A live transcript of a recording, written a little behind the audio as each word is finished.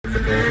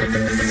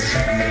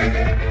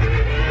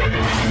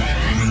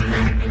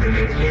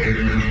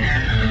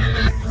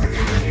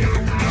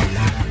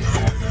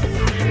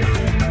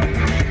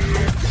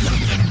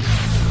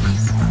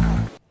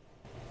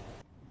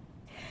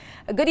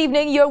Good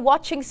evening. You're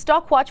watching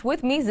Stock Watch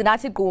with me,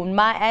 Zinati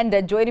Gunma,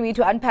 and joining me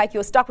to unpack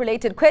your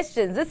stock-related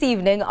questions this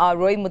evening are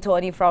Roy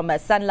Mutoni from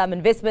Sanlam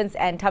Investments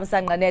and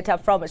Thamsanqa Neta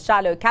from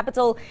Shalo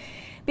Capital.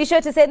 Be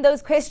sure to send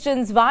those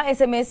questions via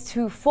SMS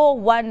to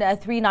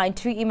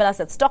 41392. Email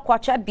us at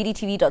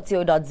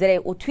stockwatch@bdtv.co.za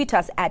or tweet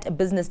us at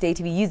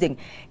BusinessDayTV using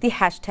the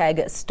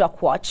hashtag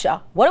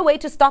StockWatch. What a way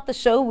to start the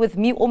show with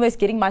me almost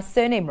getting my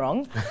surname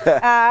wrong.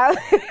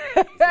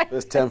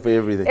 There's time for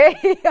everything.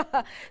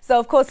 Yeah. So,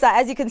 of course,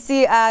 as you can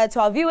see to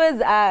our viewers,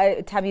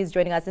 Tammy is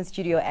joining us in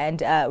studio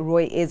and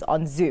Roy is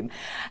on Zoom.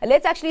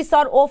 Let's actually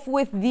start off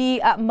with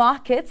the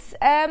markets.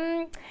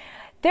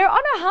 They're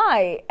on a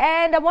high,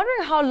 and I'm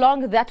wondering how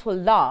long that will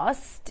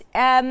last.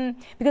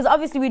 Because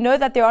obviously we know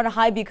that they're on a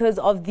high because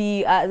of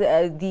the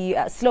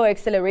slow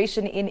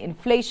acceleration in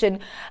inflation.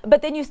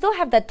 But then you still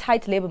have that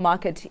tight labor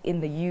market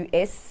in the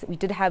US. We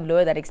did have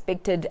lower than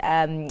expected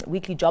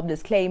weekly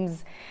jobless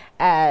claims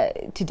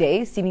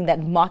today, seeming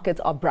that markets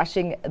are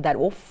brushing that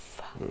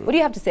off. What do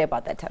you have to say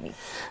about that, Tammy?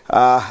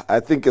 I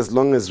think as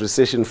long as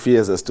recession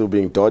fears are still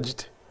being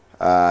dodged,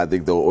 I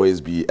think there will always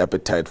be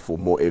appetite for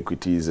more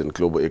equities, and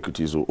global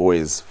equities will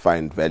always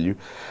find value.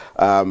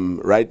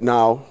 Right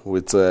now,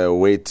 with a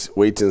wait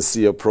and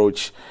see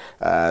approach,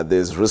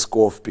 there's risk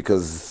off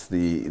because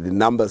the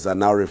numbers are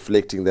now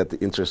reflecting that the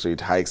interest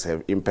rate hikes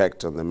have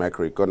impact on the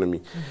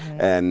macroeconomy,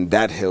 and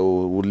that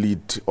will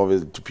lead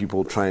to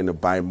people trying to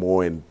buy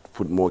more and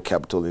put more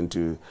capital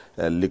into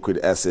liquid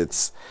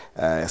assets,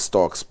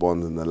 stocks,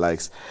 bonds, and the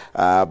likes.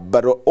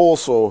 But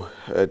also,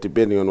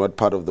 depending on what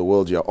part of the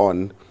world you're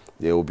on,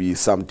 there will be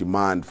some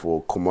demand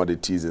for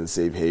commodities and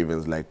safe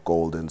havens like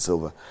gold and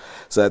silver.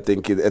 So I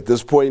think at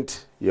this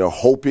point, you're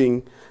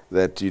hoping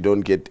that you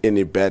don't get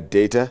any bad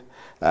data.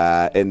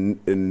 And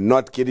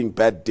not getting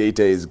bad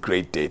data is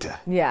great data.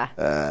 Yeah.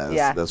 So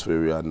that's where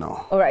we are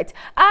now. All right.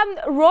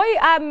 Roy,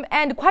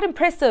 and quite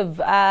impressive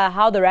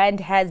how the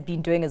Rand has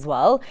been doing as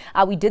well.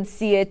 We did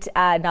see it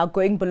now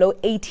going below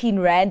 18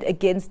 Rand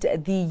against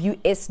the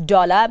US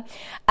dollar.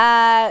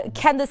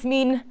 Can this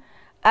mean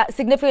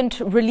significant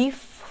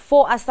relief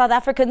for us South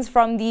Africans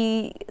from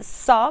the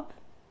SARB?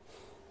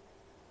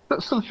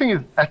 So the thing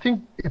is, I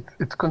think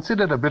it's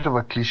considered a bit of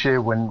a cliche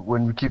when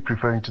we keep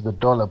referring to the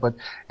dollar, but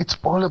it's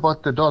all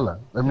about the dollar.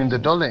 I mean, the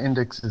dollar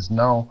index is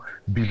now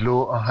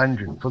below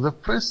 100 for the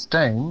first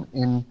time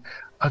in,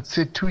 I'd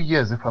say, 2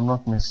 years, if I'm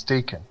not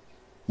mistaken.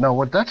 Now,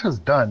 what that has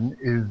done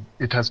is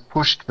it has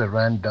pushed the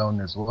Rand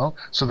down as well.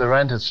 So the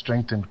Rand has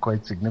strengthened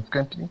quite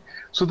significantly.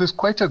 So there's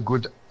quite a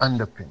good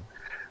underpin.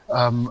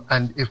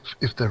 And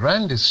if the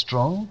Rand is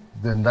strong,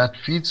 then that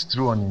feeds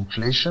through on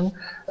inflation,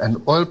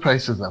 and oil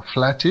prices are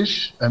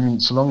flattish. I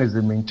mean, so long as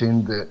they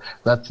maintain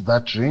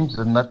that range,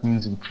 then that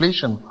means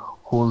inflation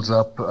holds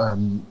up,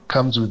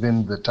 comes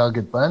within the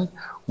target band,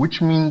 which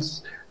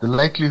means the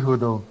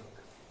likelihood of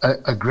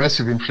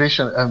aggressive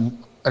inflation,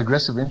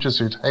 aggressive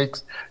interest rate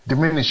hikes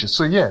diminishes.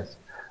 So yes,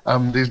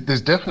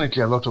 there's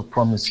definitely a lot of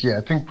promise here.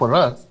 I think for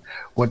us,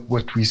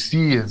 what we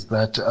see is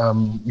that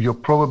you're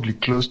probably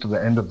close to the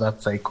end of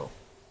that cycle.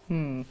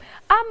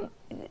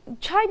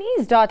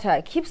 Chinese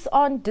data keeps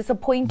on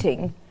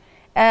disappointing.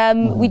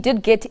 We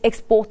did get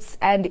exports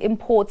and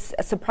imports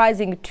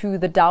surprising to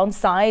the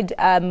downside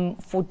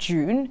for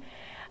June.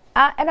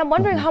 And I'm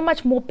wondering how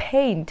much more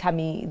pain,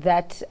 Tammy,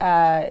 that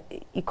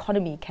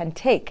economy can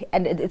take.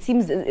 And it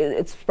seems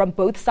it's from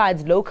both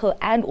sides, local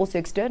and also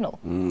external.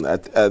 I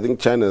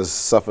think China's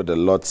suffered a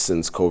lot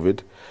since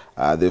COVID.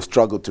 They've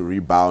struggled to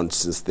rebound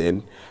since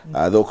then.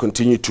 They'll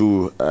continue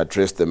to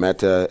address the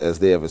matter as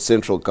they have a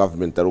central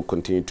government that will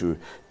continue to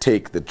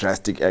take the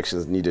drastic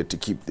actions needed to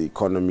keep the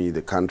economy,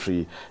 the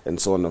country, and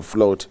so on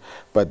afloat.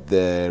 But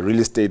the real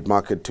estate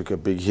market took a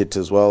big hit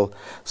as well.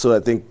 So I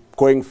think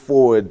going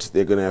forward,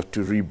 they're going to have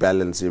to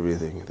rebalance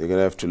everything. They're going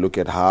to have to look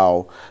at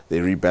how they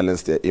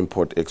rebalance their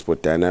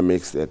import-export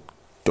dynamics, their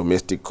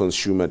domestic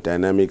consumer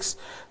dynamics,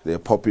 their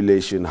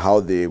population, how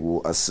they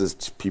will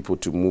assist people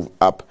to move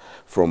up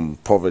from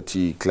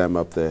poverty, climb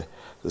up the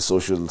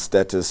social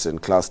status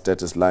and class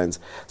status lines.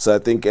 So I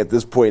think at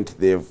this point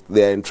they're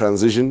in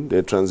transition.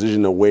 They're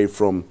transitioning away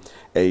from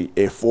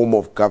a form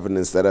of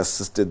governance that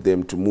assisted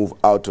them to move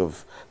out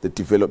of the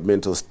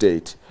developmental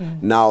state.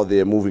 Now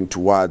they're moving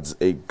towards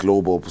a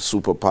global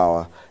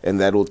superpower, and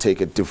that will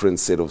take a different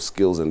set of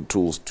skills and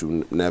tools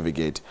to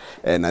navigate.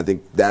 And I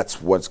think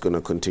that's what's going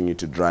to continue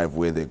to drive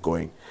where they're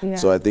going.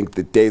 So I think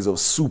the days of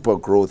super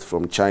growth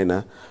from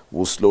China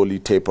will slowly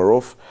taper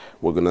off.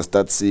 We're going to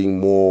start seeing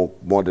more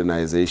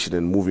modernization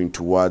and moving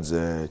towards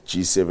a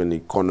G7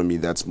 economy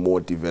that's more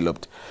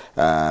developed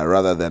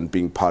rather than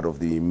being part of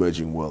the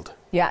emerging world.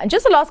 Yeah, and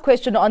just a last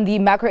question on the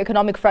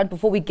macroeconomic front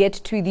before we get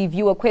to the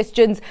viewer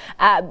questions,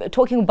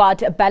 talking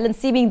about balance,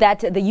 seeming that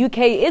the UK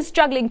is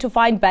struggling to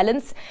find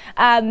balance,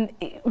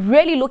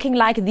 really looking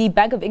like the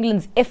Bank of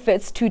England's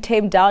efforts to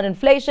tame down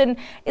inflation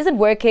isn't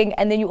working.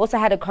 And then you also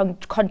had a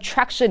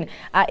contraction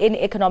in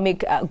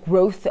economic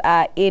growth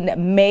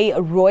in May.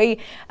 Roy,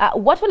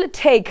 what will it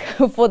take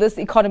for this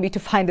economy to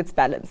find its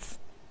balance?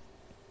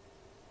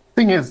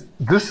 Thing is,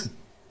 this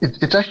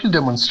it actually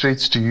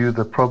demonstrates to you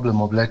the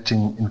problem of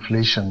letting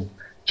inflation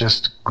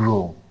just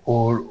grow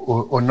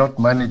or not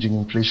managing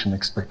inflation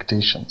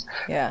expectations.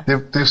 Yeah.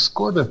 They've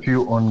scored a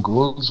few own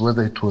goals,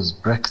 whether it was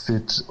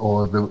Brexit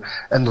or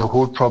the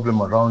whole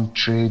problem around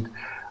trade.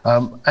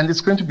 And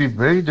it's going to be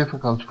very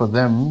difficult for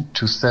them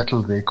to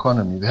settle the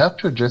economy. They have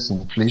to address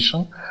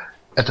inflation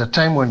at a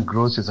time when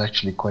growth is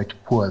actually quite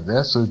poor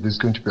there. So there's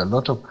going to be a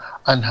lot of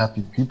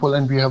unhappy people,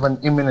 and we have an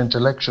imminent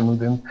election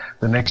within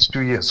the next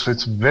 2 years. So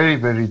it's very,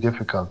 very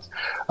difficult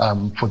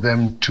for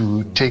them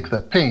to take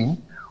the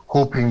pain,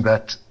 hoping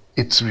that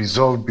it's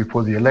resolved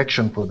before the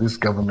election for this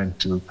government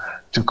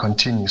to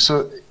continue.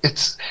 So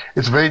it's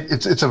a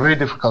very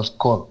difficult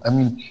call. I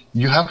mean,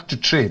 you have to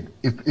trade.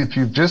 If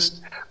you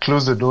just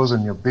close the doors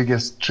on your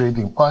biggest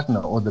trading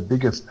partner or the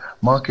biggest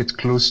market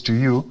close to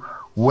you,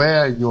 where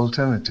are your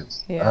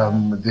alternatives? Yeah.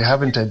 They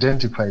haven't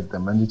identified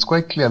them, and it's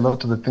quite clear a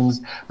lot of the things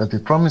that they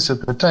promised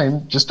at the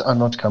time just are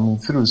not coming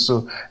through.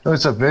 So no,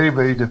 it's a very,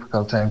 very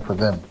difficult time for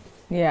them.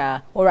 Yeah.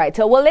 All right.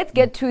 Well, let's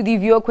get to the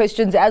viewer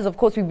questions. As of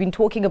course, we've been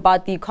talking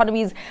about the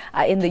economies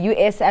in the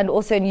US and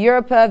also in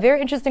Europe. A very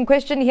interesting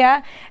question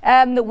here.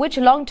 Which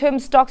long-term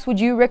stocks would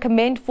you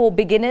recommend for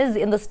beginners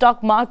in the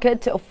stock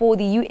market for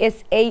the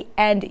USA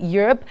and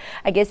Europe?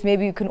 I guess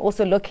maybe you can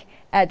also look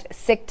at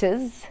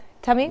sectors.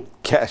 Tammy?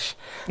 Cash.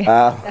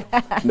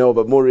 No,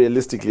 but more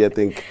realistically, I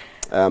think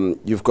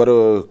you've got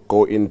to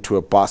go into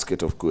a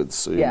basket of goods.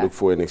 So you look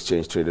for an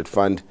exchange-traded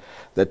fund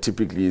that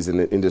typically is in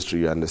an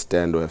industry you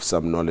understand or have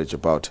some knowledge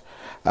about.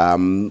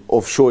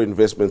 Offshore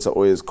investments are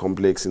always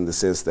complex in the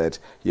sense that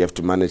you have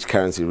to manage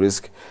currency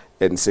risk.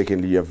 And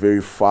secondly, you're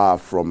very far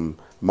from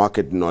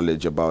market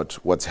knowledge about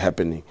what's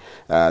happening.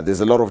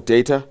 There's a lot of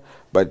data,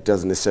 but it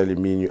doesn't necessarily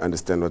mean you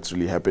understand what's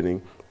really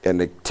happening. And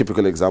a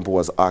typical example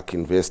was ARK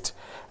Invest,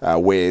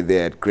 where they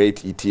had great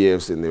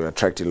ETFs and they were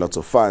attracting lots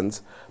of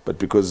funds, but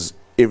because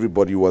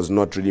everybody was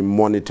not really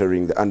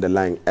monitoring the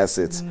underlying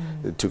assets,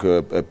 it took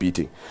a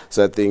beating.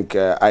 So I think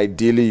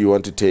ideally you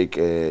want to take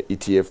an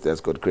ETF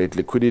that's got great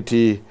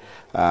liquidity,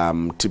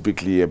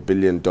 typically $1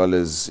 billion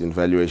in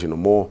valuation or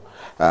more,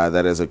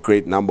 that has a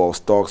great number of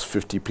stocks,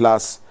 50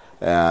 plus,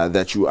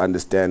 that you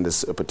understand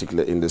this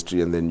particular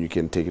industry, and then you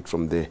can take it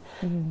from there.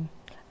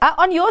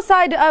 On your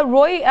side,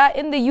 Roy,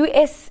 in the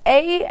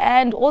USA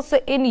and also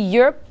in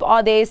Europe,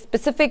 are there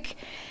specific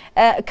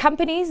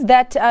companies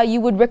that you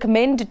would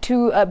recommend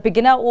to a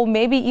beginner, or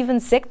maybe even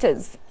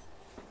sectors?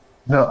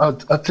 No,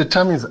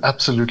 Tam is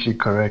absolutely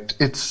correct.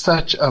 It's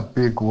such a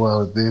big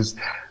world. There's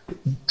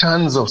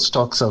tons of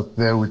stocks out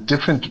there with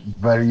different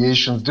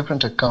variations,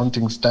 different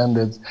accounting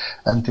standards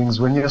and things.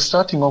 When you're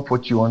starting off,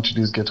 what you want to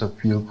do is get a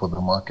feel for the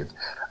market.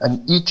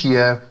 An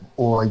ETF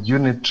or a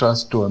unit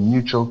trust or a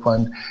mutual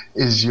fund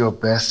is your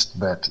best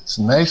bet. It's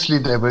nicely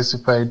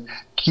diversified,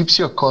 keeps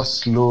your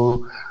costs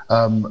low,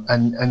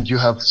 and you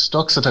have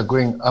stocks that are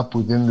going up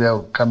within there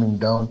or coming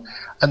down.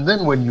 And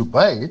then when you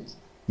buy it,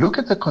 look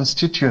at the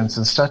constituents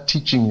and start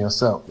teaching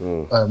yourself.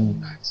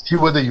 See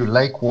whether you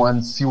like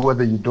one, see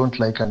whether you don't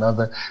like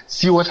another,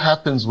 see what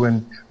happens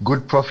when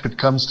good profit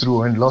comes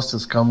through and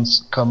losses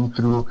come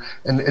through,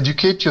 and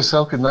educate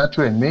yourself in that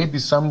way. And maybe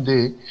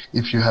someday,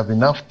 if you have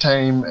enough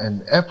time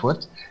and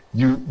effort,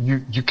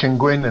 you can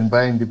go in and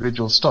buy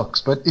individual stocks,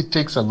 but it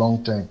takes a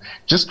long time.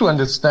 Just to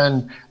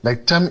understand,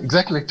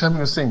 exactly like Tammy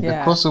was saying, the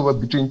crossover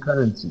between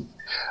currencies,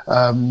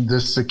 the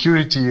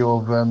security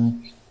of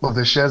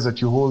the shares that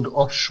you hold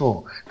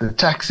offshore, the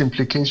tax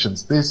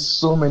implications. There's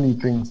so many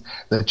things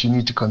that you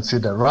need to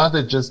consider.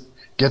 Rather just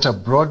get a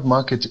broad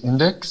market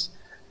index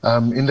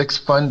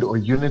fund or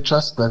unit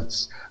trust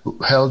that's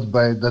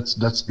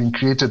been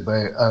created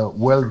by a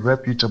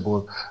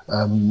well-reputable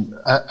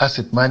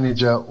asset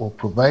manager or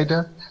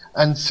provider,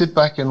 and sit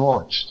back and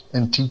watch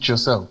and teach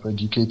yourself,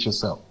 educate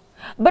yourself.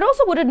 But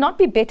also, would it not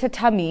be better,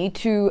 Tammy,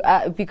 to,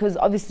 because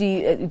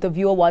obviously the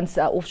viewer wants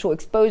offshore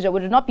exposure,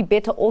 would it not be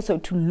better also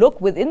to look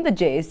within the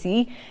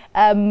JSE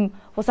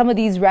for some of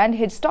these Rand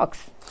hedge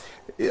stocks?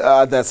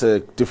 That's a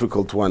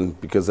difficult one,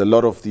 because a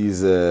lot of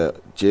these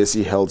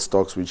JSE held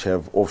stocks which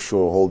have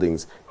offshore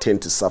holdings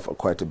tend to suffer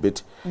quite a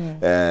bit.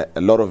 A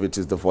lot of it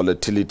is the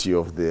volatility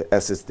of the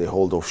assets they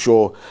hold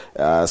offshore.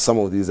 Some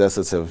of these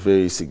assets have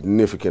very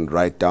significant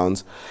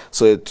write-downs.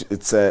 So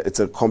it's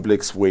a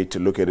complex way to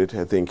look at it.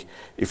 I think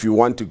if you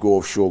want to go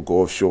offshore,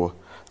 go offshore.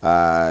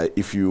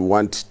 If you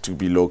want to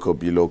be local,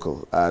 be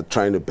local.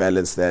 Trying to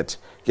balance that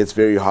gets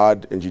very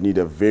hard, and you need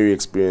a very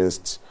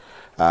experienced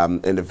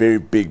and a very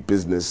big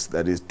business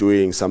that is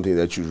doing something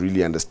that you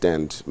really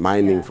understand.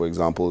 Mining, for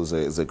example,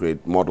 is a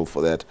great model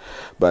for that.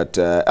 But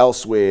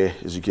elsewhere,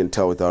 as you can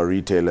tell with our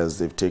retailers,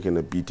 they've taken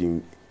a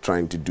beating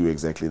trying to do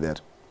exactly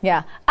that.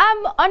 Yeah.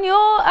 On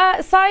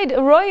your side,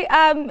 Roy,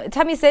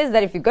 Tammy says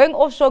that if you're going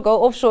offshore,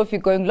 go offshore. If you're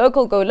going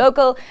local, go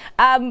local.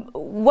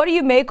 What do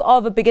you make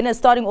of a beginner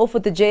starting off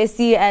with the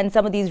JSE and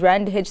some of these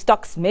Rand hedge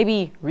stocks,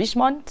 maybe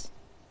Richemont?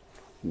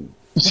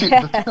 You see,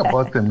 the thing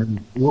about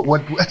them,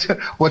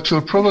 what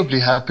will probably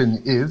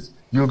happen is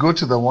you'll go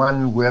to the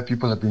one where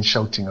people have been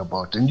shouting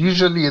about, and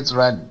usually it's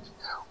rallied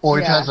or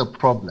it has a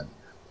problem.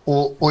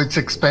 or it's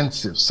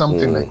expensive,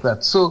 something like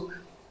that. So,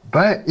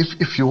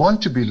 if you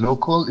want to be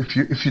local, if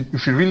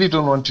you really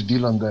don't want to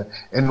deal on the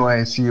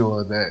NYSE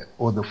or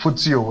the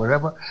FTSE or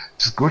wherever,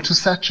 just go to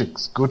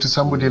Satrix, go to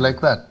somebody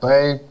like that,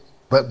 buy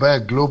a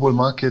global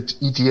market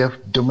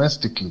ETF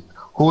domestically,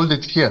 hold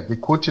it here. They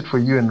quote it for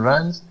you in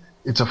rands.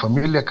 It's a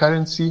familiar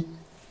currency,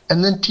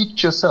 and then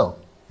teach yourself.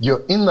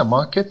 You're in the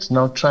market,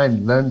 now try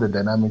and learn the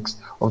dynamics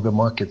of the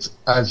markets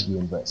as you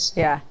invest.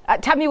 Yeah.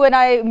 Tammy, when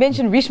I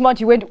mentioned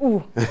Richemont, you went,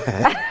 ooh.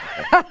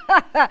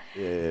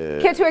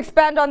 Care to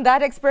expand on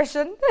that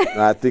expression?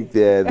 I think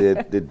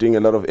they're doing a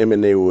lot of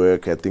M&A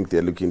work. I think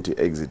they're looking to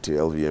exit to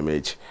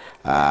LVMH.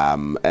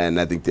 And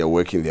I think they're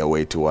working their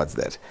way towards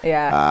that.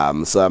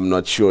 Yeah. So I'm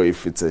not sure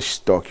if it's a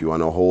stock you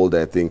want to hold.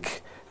 I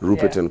think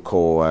Rupert and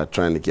Co. are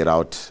trying to get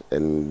out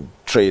and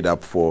trade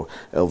up for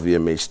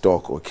LVMH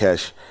stock or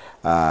cash.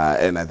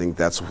 And I think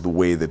that's the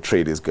way the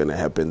trade is going to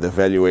happen. The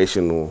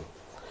valuation will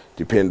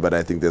depend, but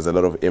I think there's a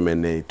lot of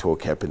M&A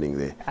talk happening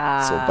there.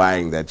 So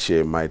buying that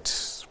share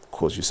might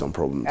cause you some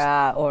problems.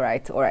 All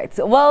right.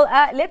 So, well,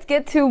 let's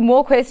get to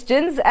more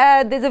questions.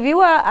 There's a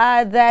viewer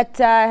that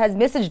has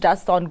messaged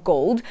us on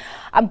gold.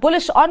 I'm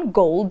bullish on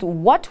gold.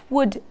 What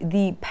would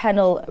the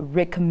panel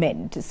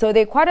recommend? So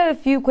there are quite a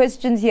few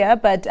questions here,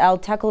 but I'll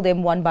tackle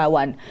them one by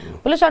one.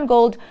 Bullish on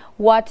gold,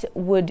 what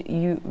would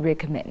you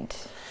recommend?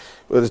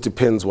 Well, it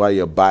depends why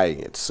you're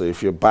buying it. So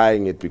if you're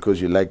buying it because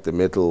you like the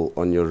metal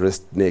on your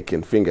wrist, neck,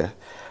 and finger,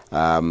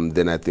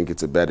 then I think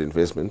it's a bad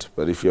investment.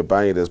 But if you're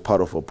buying it as part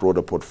of a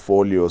broader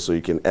portfolio so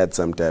you can add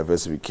some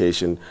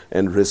diversification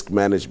and risk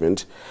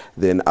management,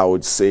 then I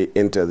would say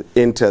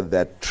enter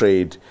that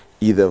trade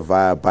either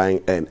via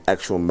buying an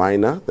actual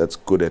miner that's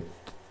good at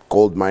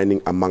gold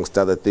mining, amongst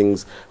other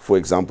things, for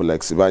example, like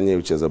Sibanye,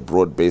 which has a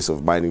broad base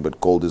of mining, but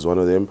gold is one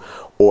of them,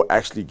 or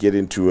actually get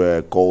into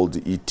a gold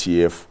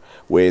ETF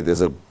where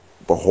there's a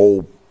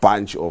whole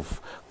bunch of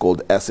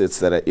gold assets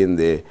that are in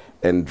there,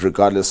 and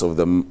regardless of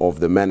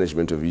the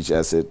management of each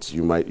asset,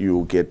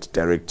 you'll get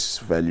direct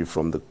value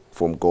from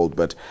gold.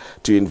 But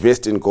to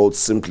invest in gold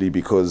simply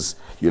because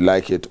you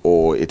like it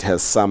or it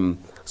has some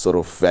sort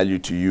of value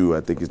to you,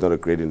 I think is not a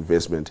great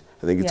investment.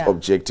 I think its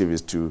objective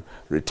is to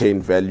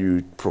retain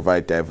value,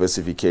 provide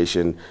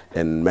diversification,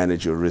 and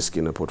manage your risk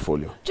in a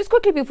portfolio. Just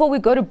quickly before we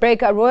go to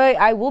break, Roy,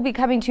 I will be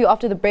coming to you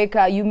after the break.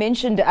 You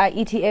mentioned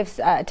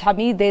ETFs,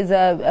 Tammy. There's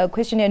a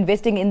question here,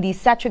 investing in the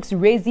Satrix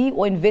Resi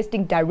or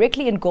investing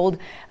directly in gold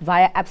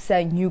via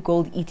Absa New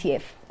Gold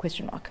ETF?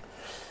 Question mark.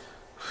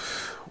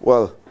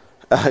 Well,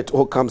 it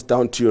all comes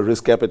down to your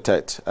risk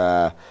appetite.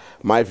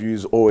 My view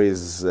is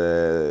always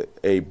a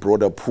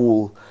broader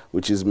pool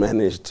which is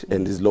managed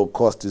and is low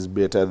cost is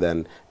better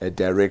than a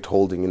direct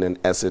holding in an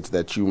asset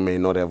that you may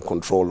not have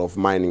control of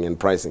mining and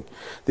pricing.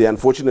 The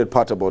unfortunate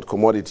part about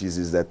commodities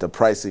is that the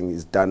pricing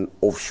is done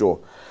offshore.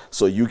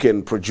 So you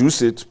can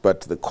produce it,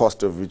 but the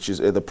cost of which is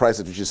the price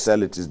at which you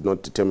sell it is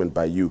not determined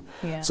by you.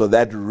 Yeah. So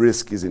that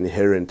risk is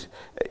inherent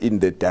in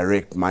the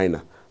direct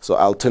miner. So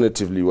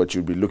alternatively, what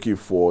you'll be looking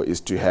for is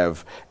to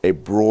have a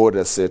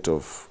broader set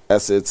of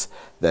assets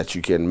that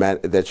you can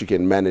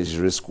manage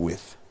risk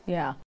with.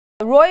 Yeah.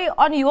 Roy,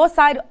 on your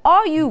side,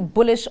 are you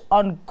bullish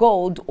on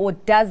gold, or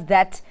does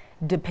that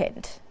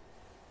depend?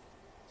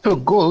 So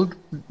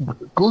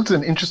gold's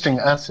an interesting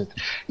asset.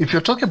 If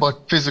you're talking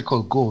about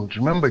physical gold,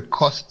 remember it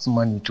costs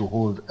money to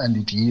hold and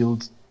it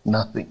yields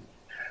nothing.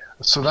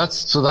 So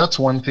that's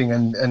one thing,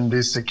 and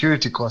there's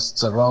security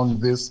costs around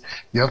this.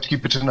 You have to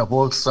keep it in a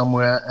vault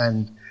somewhere,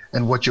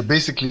 and what you're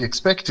basically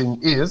expecting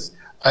is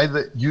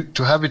either you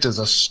to have it as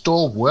a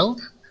store of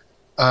wealth,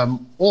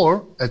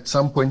 or at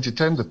some point in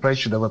time the price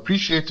should have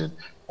appreciated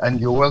and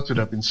your wealth would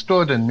have been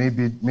stored and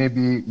maybe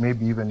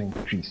even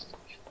increased.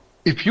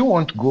 If you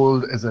want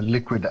gold as a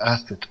liquid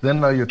asset,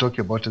 then now you're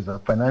talking about as a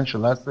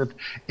financial asset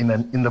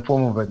in the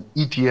form of an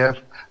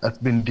ETF that's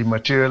been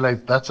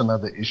dematerialized. That's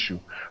another issue.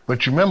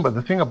 But remember,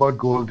 the thing about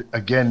gold,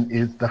 again,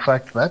 is the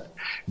fact that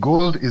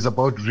gold is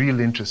about real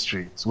interest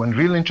rates. When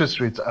real interest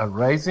rates are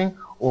rising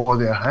or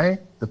they're high,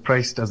 the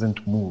price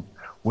doesn't move.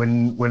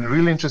 When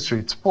real interest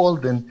rates fall,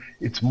 then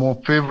it's more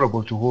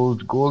favorable to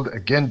hold gold,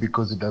 again,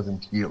 because it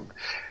doesn't yield.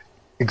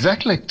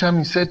 Exactly like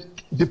Tammy said,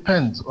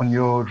 depends on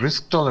your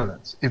risk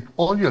tolerance. If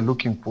all you're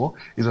looking for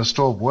is a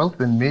store of wealth,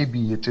 then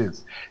maybe it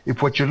is.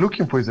 If what you're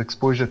looking for is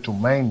exposure to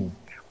mining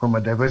from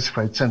a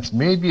diversified sense,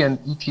 maybe an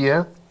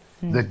ETF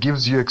that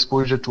gives you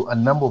exposure to a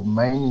number of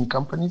mining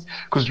companies.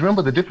 Because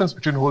remember, the difference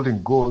between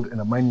holding gold and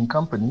a mining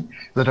company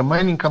is that a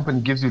mining company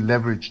gives you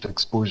leveraged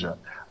exposure.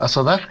 A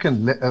South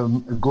African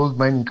gold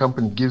mining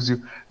company gives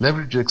you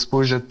leveraged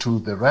exposure to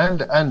the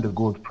rand and the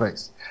gold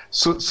price.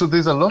 So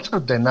there's a lot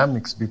of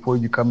dynamics before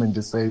you come and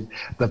decide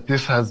that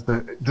this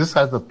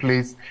has a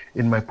place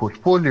in my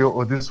portfolio,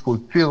 or this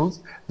fulfills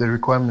the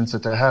requirements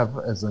that I have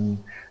as an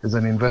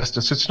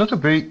investor. So it's not a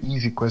very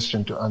easy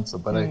question to answer,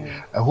 but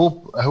I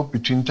hope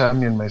between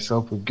Tammy and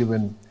myself we've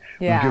given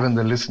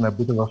the listener a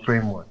bit of a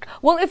framework.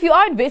 Well, if you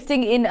are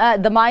investing in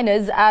the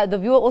miners, the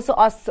viewer also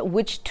asks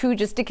which two,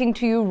 just sticking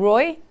to you,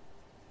 Roy?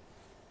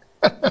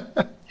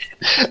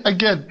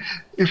 Again,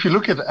 if you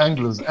look at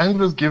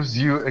Anglos gives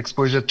you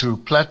exposure to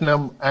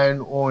platinum,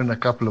 iron ore, and a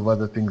couple of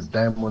other things,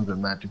 diamonds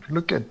and that. If you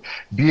look at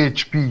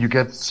BHP, you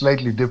get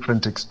slightly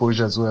different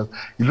exposure as well.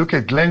 You look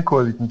at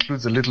Glencore, it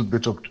includes a little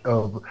bit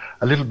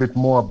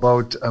more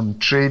about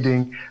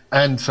trading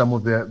and some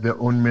of their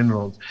own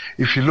minerals.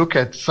 If you look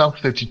at South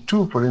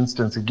 32, for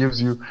instance, it gives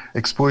you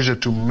exposure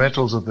to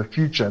metals of the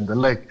future and the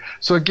like.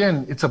 So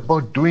again, it's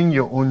about doing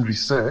your own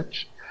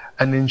research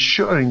and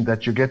ensuring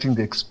that you're getting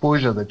the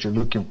exposure that you're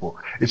looking for.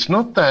 It's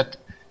not that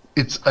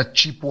it's a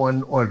cheap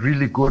one or a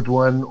really good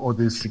one or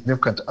there's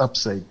significant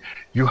upside.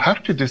 You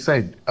have to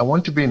decide, I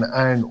want to be in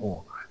iron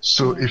ore.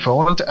 So if I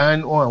want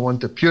iron ore, I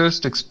want the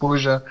purest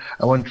exposure,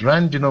 I want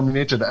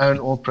rand-denominated iron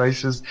ore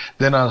prices,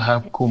 then I'll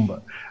have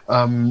Kumba.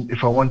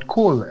 If I want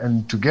coal,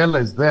 and Tugela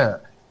is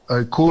there,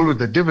 coal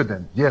with a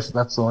dividend, yes,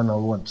 that's the one I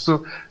want.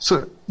 So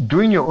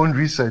doing your own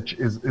research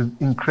is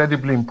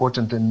incredibly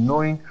important, and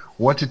knowing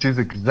what it is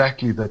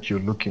exactly that you're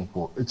looking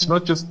for. It's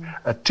not just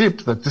a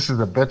tip that this is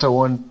a better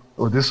one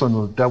or this one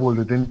will double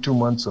within 2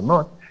 months or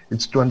not.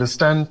 It's to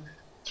understand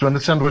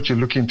what you're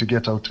looking to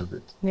get out of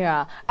it.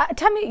 Yeah.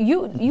 Tammy,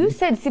 you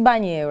said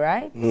Sibanye,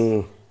 right?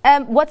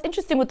 What's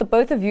interesting with the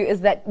both of you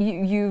is that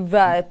you've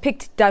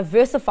picked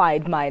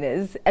diversified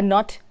miners and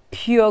not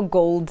pure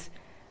gold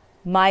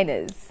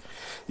miners.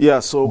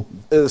 Yeah, so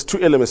there's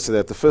two elements to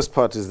that. The first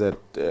part is that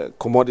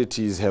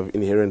commodities have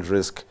inherent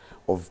risk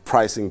of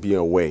pricing being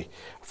away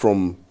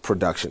from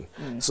production.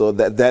 So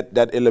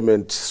that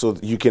element, so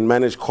you can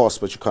manage costs,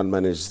 but you can't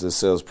manage the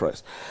sales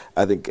price.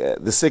 I think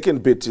the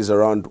second bit is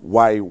around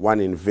why one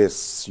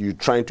invests. You're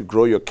trying to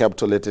grow your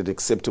capital at an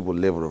acceptable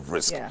level of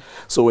risk. Yeah.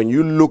 So when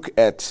you look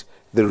at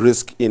the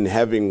risk in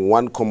having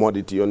one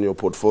commodity on your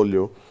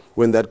portfolio,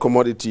 when that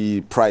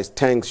commodity price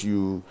tanks,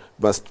 you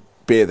must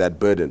bear that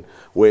burden.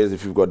 Whereas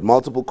if you've got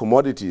multiple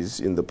commodities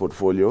in the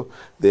portfolio,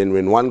 then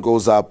when one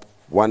goes up,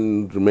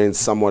 one remains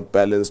somewhat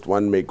balanced,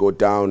 one may go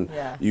down.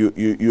 Yeah.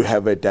 You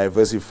have a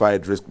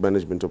diversified risk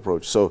management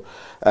approach. So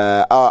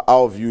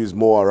our view is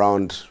more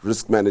around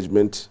risk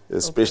management,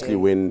 especially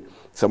when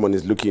someone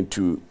is looking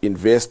to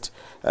invest.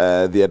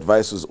 The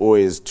advice was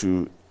always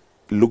to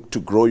look to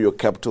grow your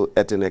capital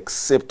at an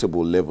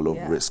acceptable level of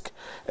risk.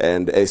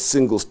 And a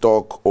single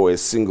stock or a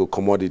single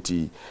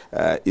commodity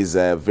is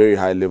a very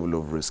high level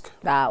of risk.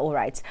 All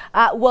right.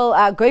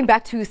 Going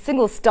back to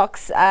single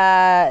stocks,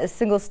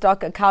 single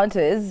stock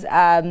accounters,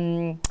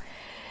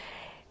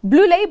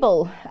 Blue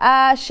Label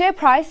share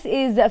price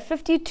is at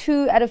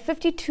a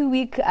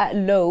 52-week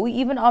low,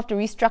 even after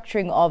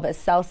restructuring of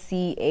Cell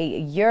C a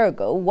year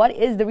ago. What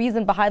is the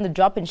reason behind the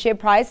drop in share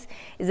price?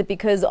 Is it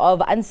because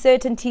of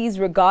uncertainties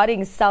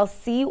regarding Cell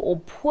C or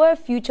poor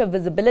future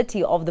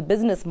visibility of the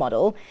business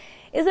model?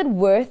 Is it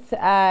worth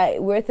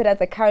it at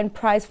the current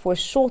price for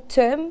short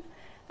term?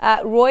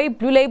 Roy,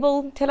 Blue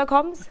Label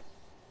Telecoms?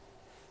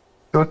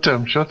 Short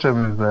term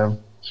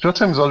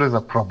is always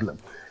a problem.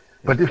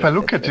 But if I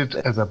look at it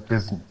as a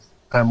business,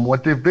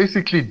 what they've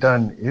basically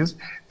done is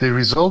they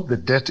resolved the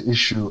debt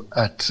issue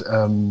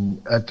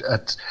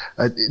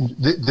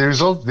they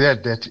resolved their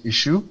debt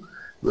issue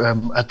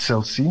at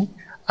Cell C,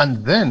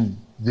 and then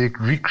they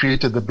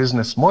recreated the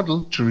business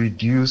model to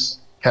reduce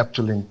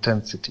capital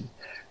intensity.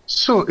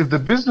 So if the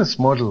business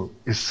model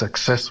is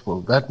successful,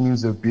 that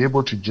means they'll be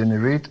able to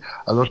generate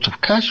a lot of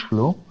cash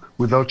flow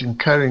without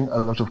incurring a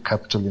lot of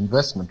capital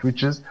investment,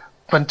 which is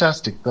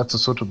fantastic. That's the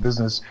sort of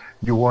business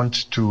you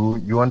want to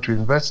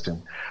invest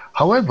in.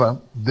 However,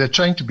 they're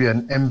trying to be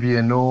an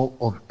MVNO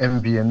of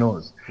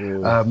MVNOs.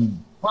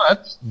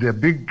 But they're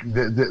big.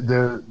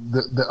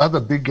 The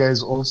other big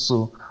guys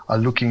also are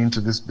looking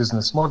into this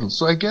business model.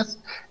 So I guess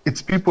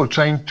it's people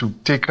trying to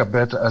take a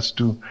bet as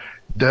to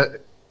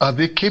are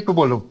they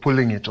capable of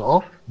pulling it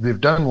off? They've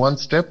done one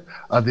step.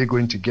 Are they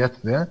going to get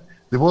there?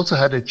 They've also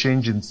had a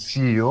change in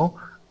CEO.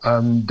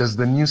 Does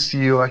the new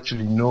CEO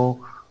actually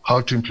know how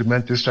to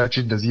implement this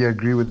strategy? Does he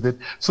agree with it?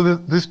 So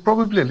there's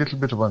probably a little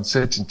bit of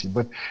uncertainty.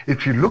 But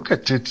if you look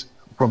at it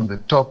from the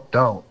top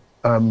down,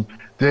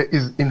 there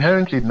is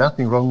inherently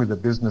nothing wrong with the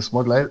business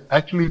model. I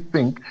actually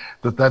think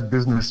that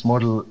business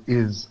model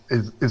is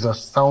a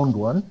sound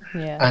one,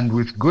 and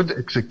with good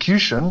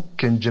execution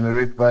can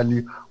generate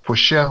value for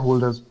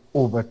shareholders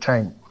over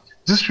time.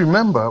 Just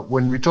remember,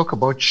 when we talk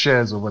about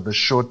shares over the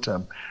short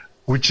term,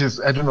 which is,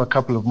 a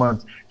couple of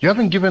months, you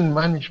haven't given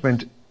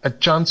management a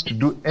chance to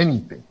do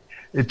anything.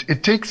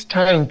 It takes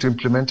time to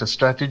implement a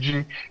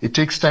strategy. It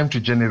takes time to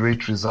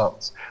generate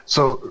results.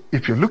 So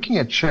if you're looking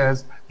at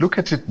shares, look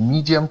at it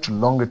medium to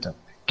longer term.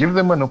 Give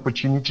them an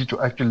opportunity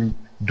to actually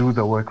do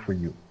the work for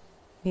you.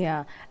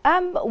 Yeah.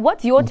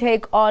 What's your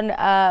take on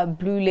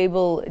Blue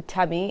Label,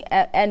 Tammy?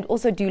 And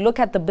also, do you look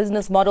at the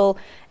business model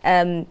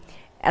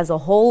as a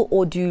whole,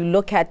 or do you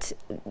look at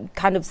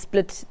kind of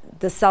split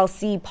the Cell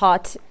C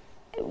part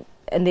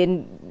and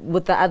then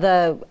with the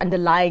other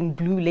underlying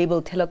Blue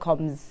Label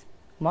Telecoms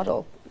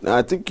model?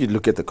 I think you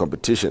look at the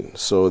competition.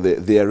 So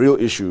their real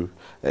issue,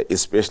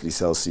 especially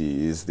Cell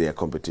C, is their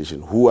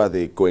competition. Who are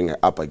they going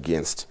up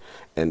against?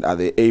 And are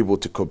they able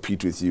to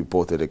compete with you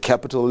both at a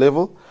capital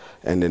level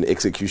and an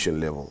execution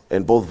level?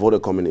 And both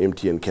Vodacom and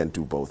MTN can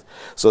do both.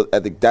 So I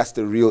think that's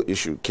the real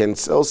issue. Can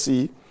Cell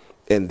C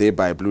and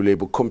thereby Blue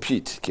Label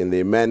compete? Can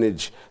they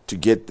manage to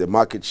get the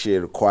market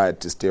share required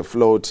to stay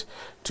afloat,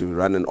 to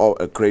run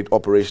a great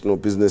operational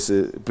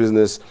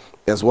business,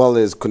 as well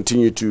as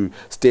continue to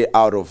stay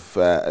out of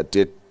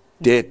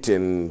debt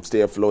and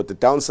stay afloat? The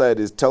downside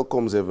is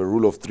telecoms have a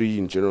rule of 3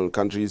 in general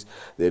countries.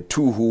 There are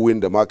 2 who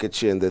win the market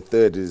share, and the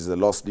third is the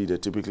loss leader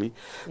typically.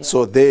 Yeah.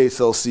 So they,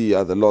 Cell C,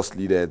 are the loss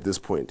leader at this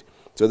point.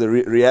 So the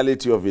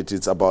reality of it,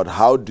 it's about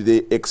how do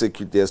they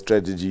execute their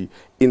strategy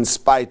in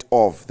spite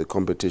of the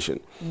competition.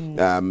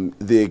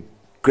 The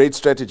great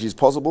strategy is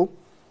possible,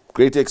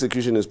 great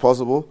execution is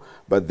possible,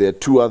 but there are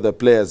 2 other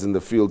players in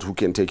the field who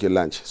can take your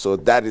lunch. So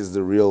that is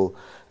the real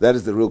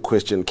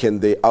question. Can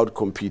they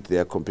outcompete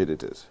their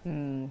competitors?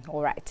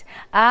 All right.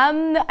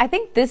 I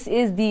think this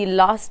is the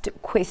last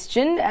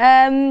question.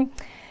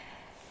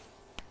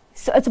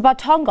 So it's about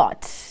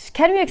Tongaat.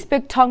 Can we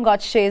expect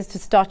Tongaat shares to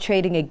start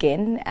trading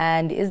again?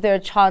 And is there a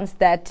chance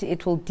that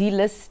it will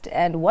delist?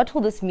 And what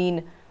will this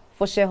mean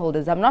for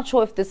shareholders? I'm not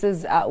sure if this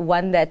is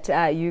one that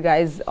you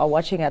guys are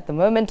watching at the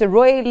moment.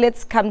 Roy,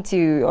 let's come to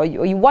you. Are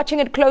you watching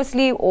it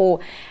closely, or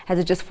has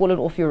it just fallen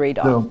off your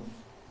radar? No.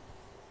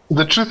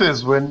 The truth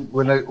is,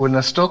 when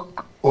a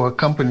stock or a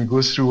company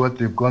goes through what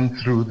they've gone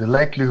through, the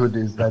likelihood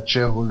is that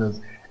shareholders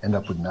end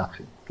up with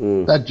nothing.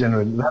 That's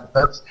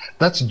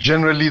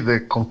generally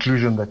the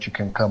conclusion that you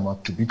can come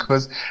up to,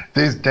 because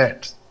there's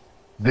debt,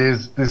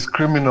 there's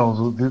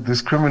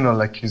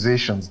criminal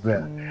accusations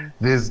there,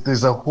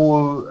 there's a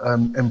whole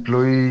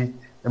employee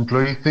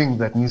thing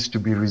that needs to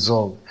be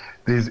resolved.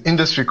 There's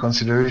industry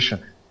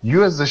consideration.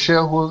 You as the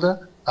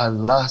shareholder are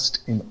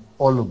last in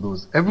all of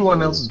those.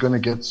 Everyone else is going to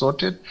get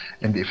sorted,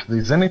 and if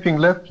there's anything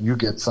left, you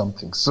get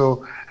something.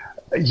 So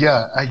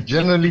yeah, I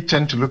generally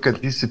tend to look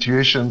at these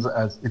situations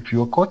as, if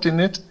you're caught in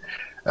it,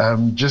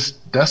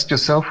 just dust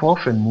yourself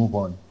off and move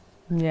on.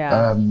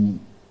 Yeah.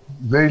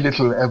 Very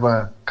little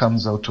ever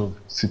comes out of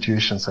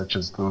situations such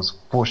as those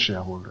for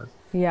shareholders.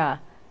 Yeah.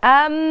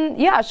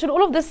 Should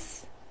all of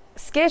this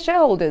scare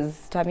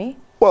shareholders, Tammy?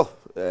 Well,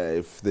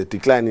 if the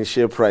decline in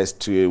share price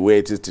to where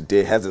it is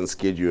today hasn't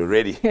scared you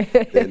already,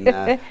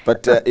 then,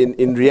 but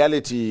in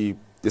reality,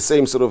 the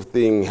same sort of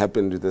thing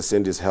happened with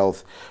Ascendis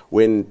Health.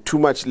 When too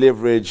much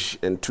leverage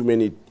and too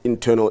many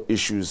internal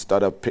issues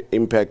start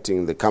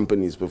impacting the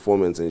company's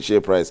performance and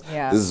share price,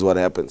 this is what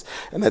happens.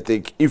 And I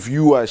think if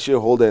you are a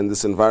shareholder in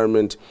this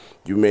environment,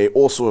 you may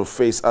also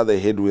face other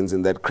headwinds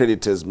in that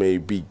creditors may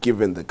be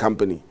given the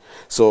company.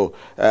 So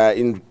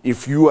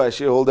if you are a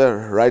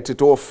shareholder, write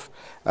it off.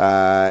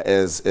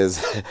 As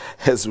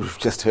we've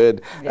just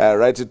heard,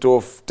 write it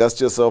off, dust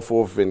yourself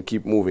off, and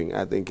keep moving.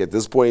 I think at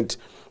this point,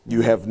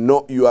 you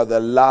are the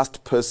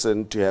last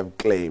person to have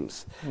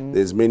claims.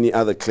 There's many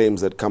other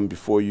claims that come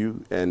before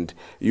you, and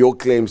your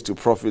claims to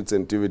profits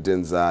and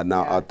dividends are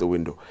now out the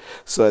window.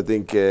 So I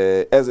think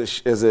as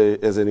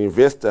an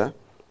investor,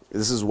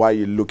 this is why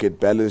you look at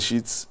balance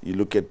sheets, you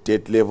look at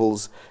debt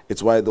levels.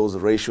 It's why those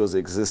ratios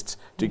exist,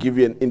 to give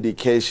you an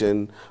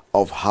indication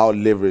of how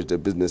leveraged a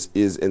business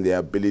is and the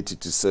ability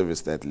to service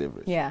that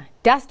leverage. Yeah.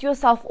 Dust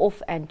yourself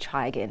off and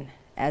try again,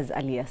 as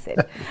Aliyah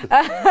said.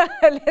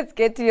 Let's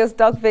get to your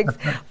stock picks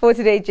for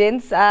today,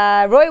 gents.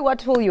 Roy,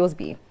 what will yours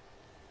be?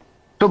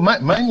 So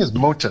mine is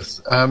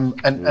Motus.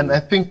 And I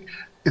think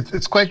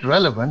it's quite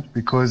relevant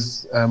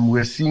because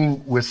we're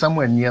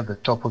somewhere near the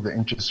top of the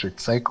interest rate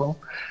cycle.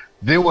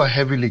 They were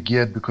heavily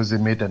geared because they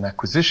made an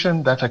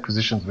acquisition. That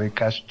acquisition is very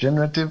cash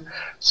generative.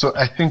 So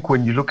I think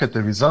when you look at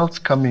the results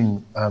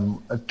coming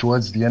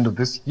towards the end of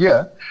this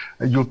year,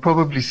 you'll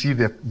probably see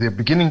they're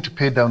beginning to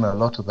pay down a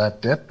lot of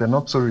that debt. They're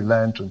not so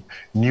reliant on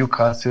new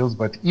car sales,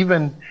 but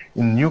even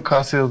in new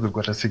car sales, they've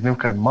got a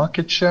significant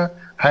market share,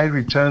 high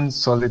returns,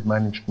 solid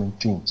management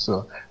team.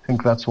 So I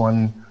think that's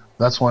one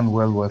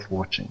well worth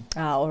watching.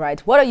 All right.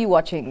 What are you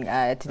watching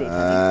today?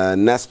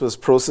 Naspers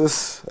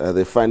process.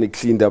 They finally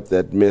cleaned up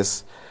that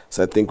mess.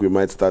 So I think we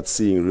might start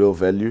seeing real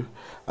value,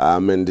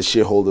 and the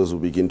shareholders will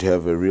begin to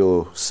have a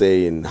real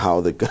say in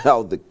how the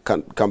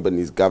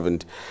company is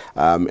governed,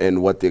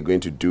 and what they're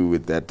going to do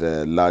with that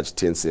large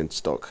 10-cent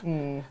stock.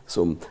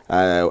 So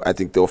I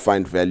think they'll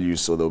find value,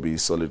 so there'll be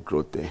solid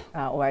growth there.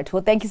 All right.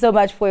 Well, thank you so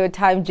much for your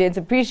time, gents.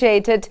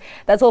 Appreciate it.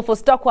 That's all for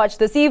Stockwatch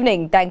this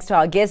evening. Thanks to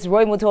our guests,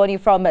 Roy Mutooni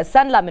from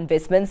Sanlam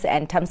Investments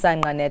and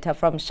Thamsanqa Neta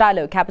from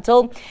Shiloh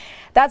Capital.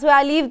 That's where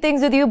I leave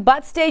things with you,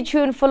 but stay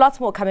tuned for lots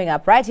more coming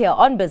up right here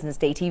on Business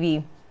Day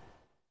TV.